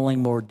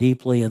falling more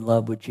deeply in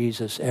love with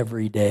Jesus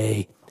every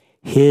day,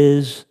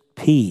 his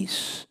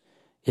peace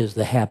is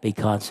the happy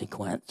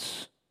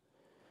consequence.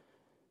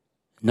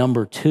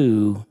 Number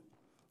two,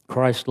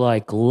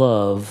 Christ-like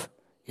love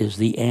is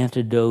the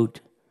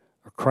antidote,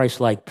 or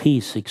Christ-like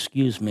peace,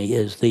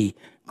 is the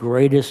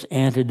greatest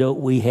antidote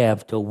we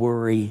have to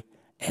worry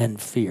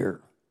and fear.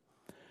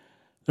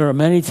 There are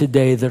many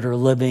today that are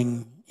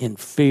living in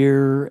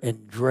fear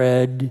and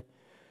dread.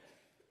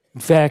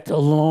 In fact, a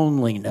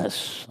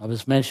loneliness. I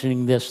was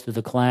mentioning this to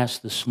the class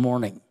this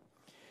morning.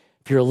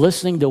 If you're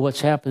listening to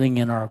what's happening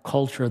in our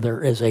culture,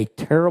 there is a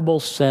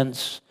terrible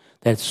sense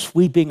that's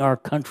sweeping our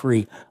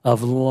country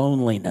of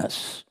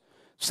loneliness.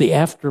 It's the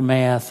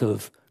aftermath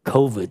of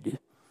COVID,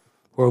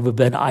 where we've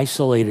been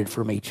isolated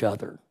from each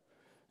other.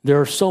 There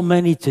are so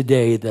many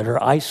today that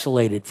are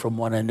isolated from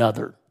one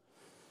another.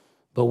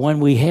 But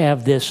when we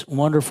have this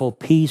wonderful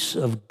peace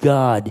of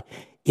God,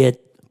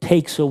 it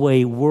takes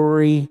away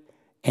worry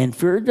and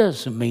fear. It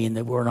doesn't mean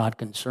that we're not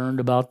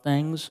concerned about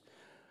things,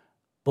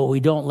 but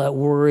we don't let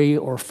worry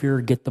or fear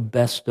get the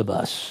best of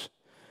us.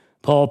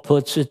 Paul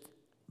puts it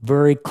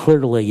very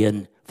clearly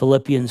in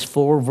Philippians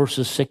 4,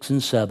 verses 6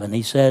 and 7.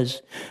 He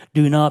says,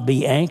 do not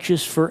be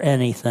anxious for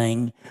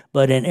anything,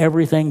 but in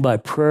everything by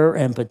prayer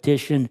and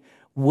petition,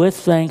 with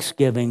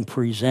thanksgiving,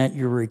 present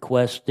your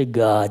requests to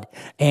God.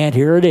 And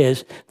here it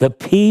is, the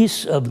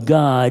peace of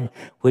God,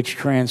 which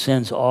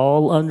transcends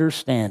all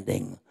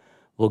understanding,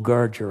 will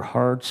guard your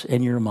hearts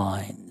and your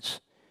minds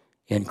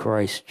in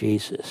Christ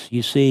Jesus.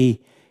 You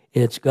see,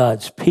 it's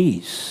God's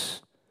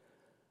peace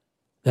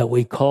that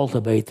we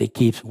cultivate that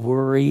keeps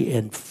worry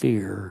and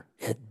fear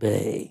at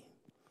bay.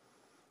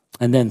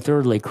 And then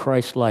thirdly,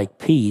 Christ-like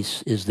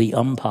peace is the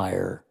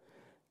umpire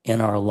in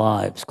our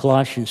lives.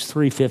 Colossians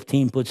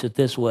 3:15 puts it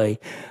this way,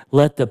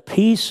 let the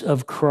peace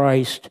of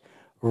Christ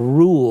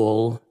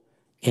rule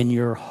in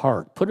your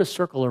heart. Put a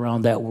circle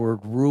around that word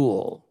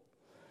rule.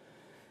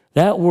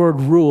 That word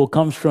rule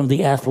comes from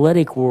the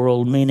athletic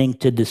world, meaning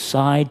to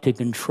decide, to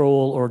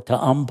control, or to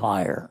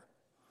umpire.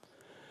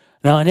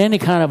 Now, in any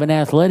kind of an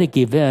athletic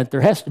event,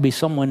 there has to be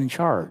someone in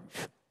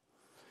charge.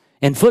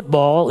 In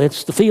football,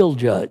 it's the field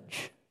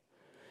judge.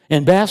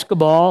 In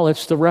basketball,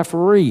 it's the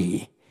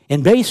referee.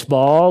 In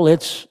baseball,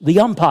 it's the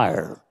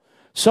umpire.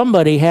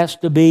 Somebody has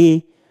to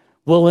be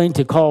willing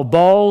to call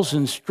balls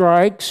and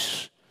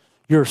strikes.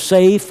 You're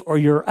safe or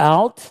you're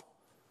out.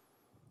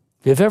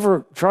 If you've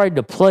ever tried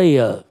to play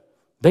a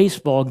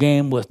baseball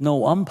game with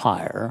no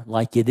umpire,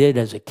 like you did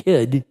as a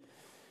kid,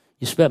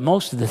 you spent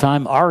most of the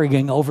time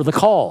arguing over the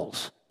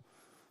calls,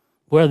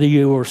 whether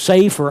you were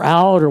safe or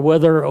out or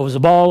whether it was a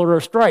ball or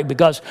a strike,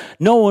 because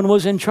no one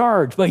was in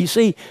charge. But you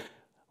see,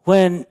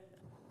 when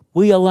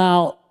we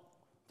allow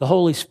the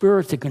Holy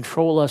Spirit to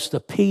control us, the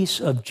peace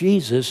of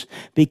Jesus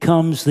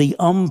becomes the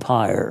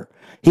umpire.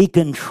 He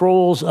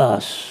controls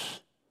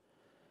us.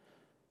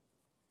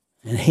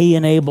 And he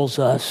enables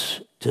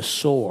us to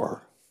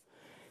soar.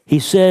 He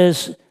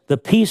says the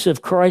peace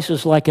of Christ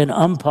is like an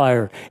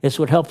umpire. It's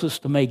what helps us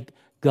to make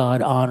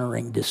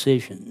God-honoring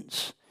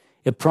decisions.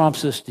 It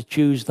prompts us to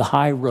choose the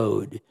high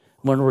road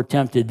when we're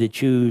tempted to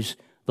choose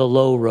the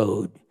low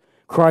road.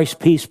 Christ's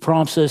peace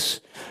prompts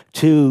us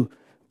to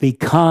be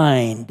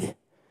kind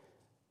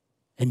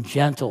and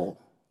gentle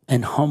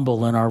and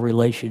humble in our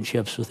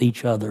relationships with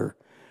each other.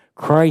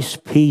 Christ's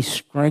peace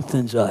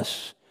strengthens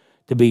us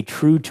to be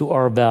true to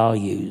our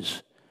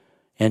values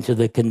and to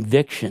the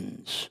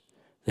convictions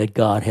that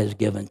God has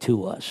given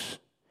to us.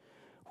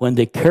 When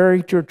the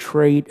character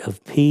trait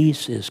of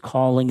peace is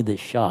calling the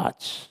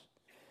shots,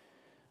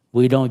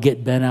 we don't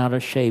get bent out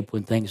of shape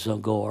when things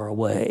don't go our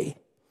way.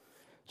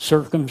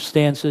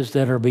 Circumstances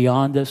that are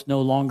beyond us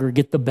no longer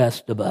get the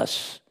best of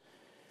us.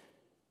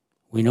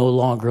 We no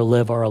longer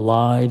live our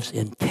lives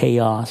in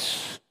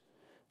chaos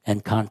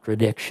and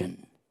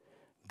contradiction.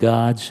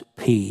 God's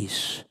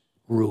peace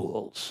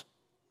rules.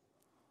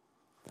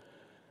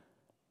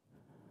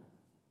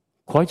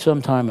 Quite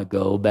some time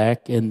ago,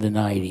 back in the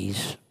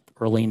 90s,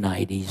 early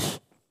 90s,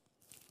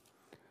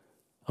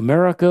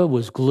 America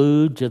was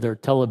glued to their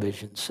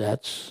television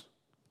sets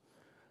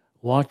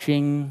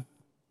watching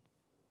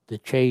the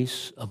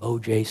chase of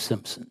O.J.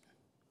 Simpson.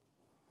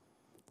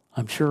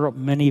 I'm sure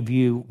many of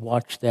you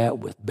watched that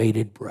with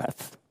bated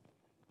breath.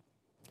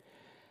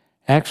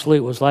 Actually,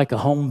 it was like a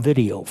home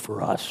video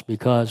for us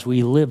because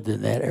we lived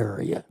in that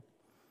area.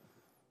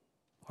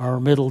 Our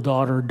middle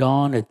daughter,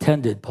 Dawn,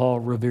 attended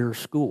Paul Revere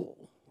School,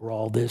 where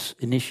all this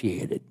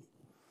initiated.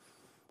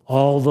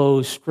 All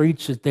those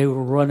streets that they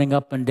were running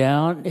up and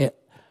down,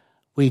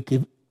 we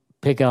could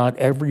pick out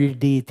every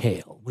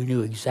detail. We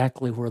knew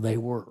exactly where they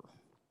were.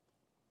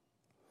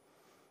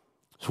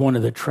 It's one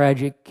of the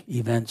tragic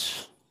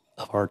events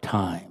of our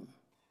time.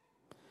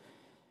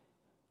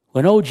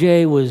 When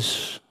O.J.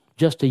 was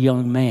just a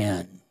young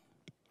man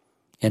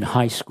in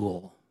high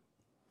school,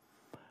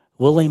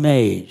 Willie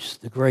Mays,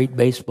 the great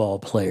baseball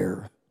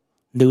player,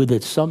 knew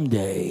that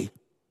someday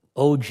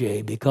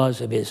O.J., because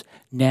of his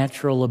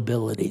natural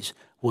abilities,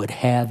 would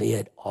have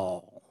it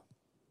all.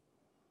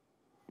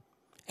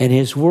 And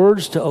his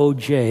words to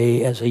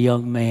O.J. as a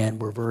young man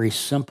were very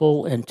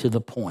simple and to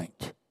the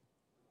point.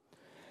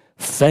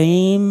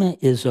 Fame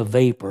is a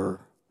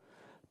vapor.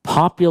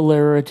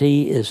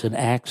 Popularity is an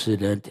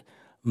accident.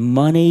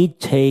 Money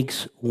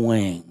takes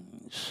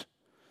wings.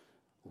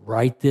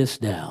 Write this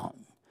down.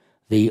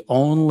 The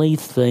only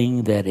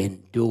thing that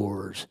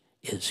endures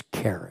is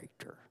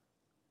character.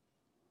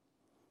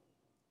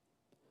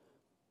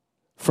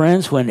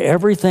 Friends, when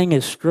everything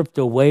is stripped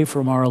away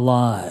from our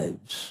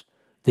lives,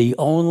 the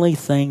only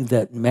thing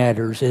that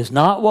matters is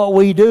not what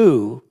we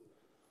do,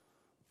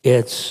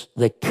 it's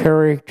the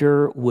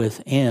character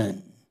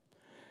within.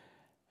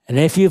 And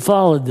if you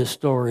followed the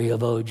story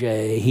of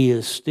O.J., he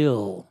is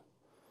still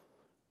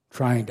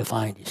trying to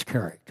find his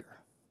character.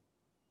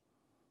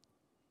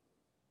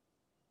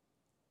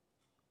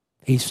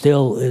 He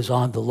still is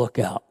on the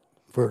lookout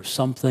for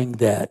something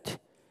that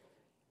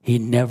he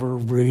never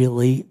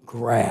really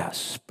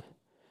grasped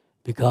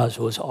because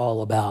it was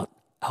all about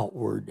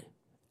outward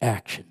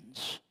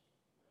actions.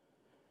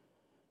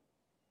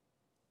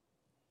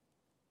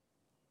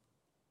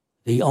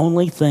 The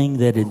only thing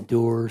that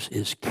endures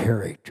is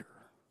character.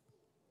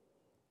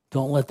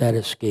 Don't let that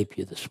escape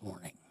you this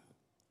morning.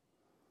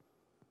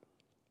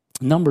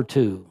 Number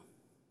two,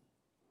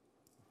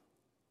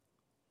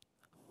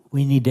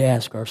 we need to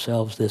ask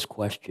ourselves this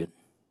question.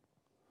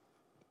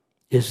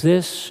 Is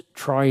this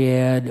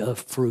triad of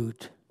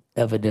fruit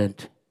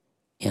evident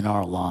in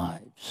our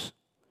lives?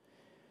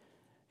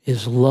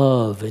 Is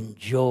love and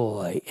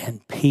joy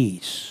and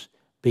peace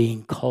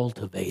being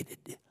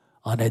cultivated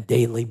on a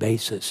daily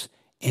basis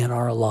in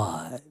our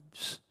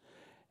lives?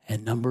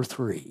 And number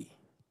three,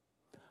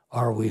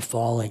 are we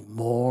falling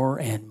more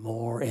and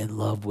more in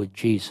love with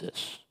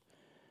Jesus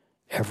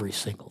every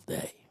single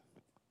day?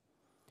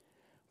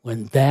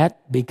 When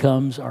that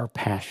becomes our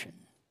passion,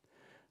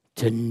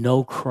 to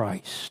know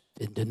Christ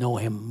and to know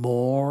Him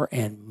more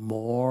and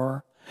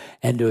more,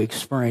 and to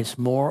experience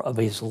more of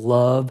His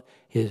love,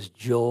 His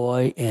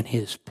joy, and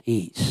His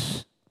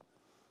peace,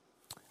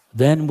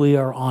 then we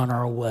are on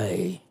our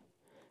way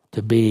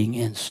to being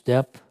in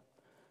step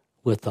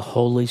with the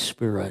Holy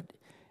Spirit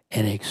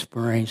and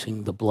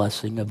experiencing the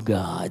blessing of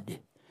God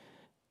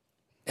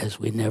as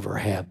we never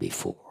have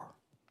before.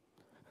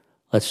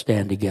 Let's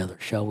stand together,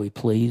 shall we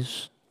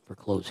please, for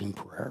closing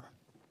prayer.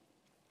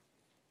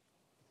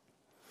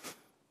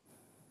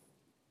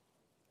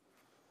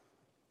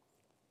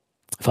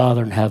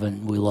 Father in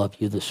heaven, we love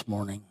you this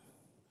morning.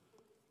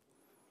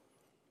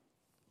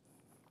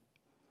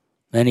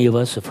 Many of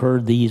us have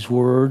heard these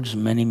words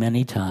many,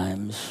 many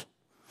times.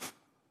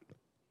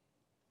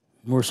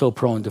 We're so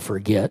prone to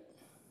forget.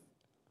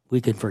 We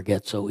can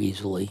forget so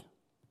easily.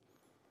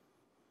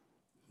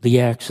 The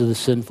acts of the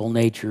sinful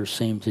nature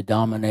seem to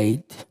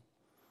dominate.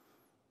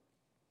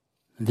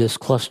 This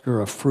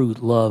cluster of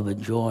fruit, love,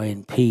 and joy,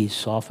 and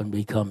peace often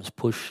becomes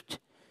pushed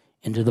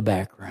into the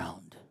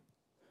background.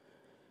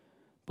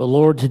 But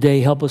Lord,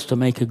 today help us to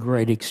make a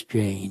great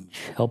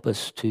exchange. Help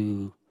us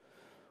to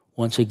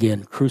once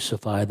again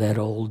crucify that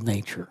old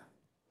nature.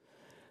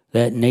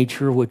 That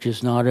nature which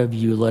is not of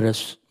you, let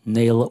us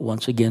nail it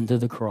once again to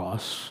the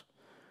cross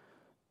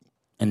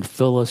and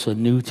fill us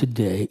anew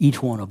today,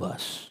 each one of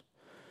us,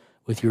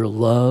 with your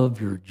love,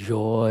 your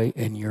joy,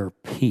 and your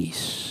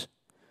peace,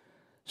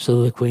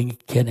 so that we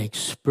can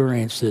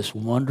experience this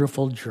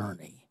wonderful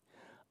journey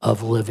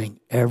of living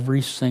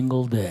every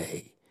single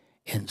day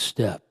in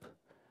step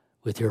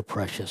with your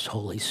precious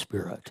Holy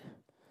Spirit.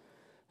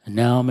 And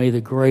now may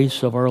the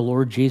grace of our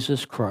Lord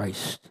Jesus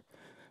Christ,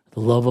 the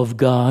love of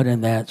God,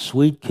 and that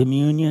sweet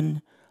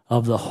communion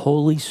of the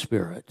Holy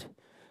Spirit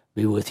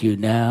be with you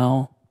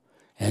now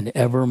and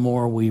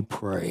evermore, we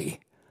pray.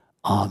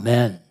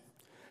 Amen.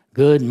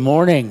 Good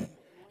morning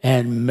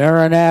and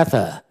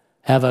Maranatha.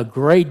 Have a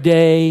great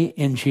day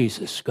in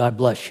Jesus. God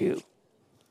bless you.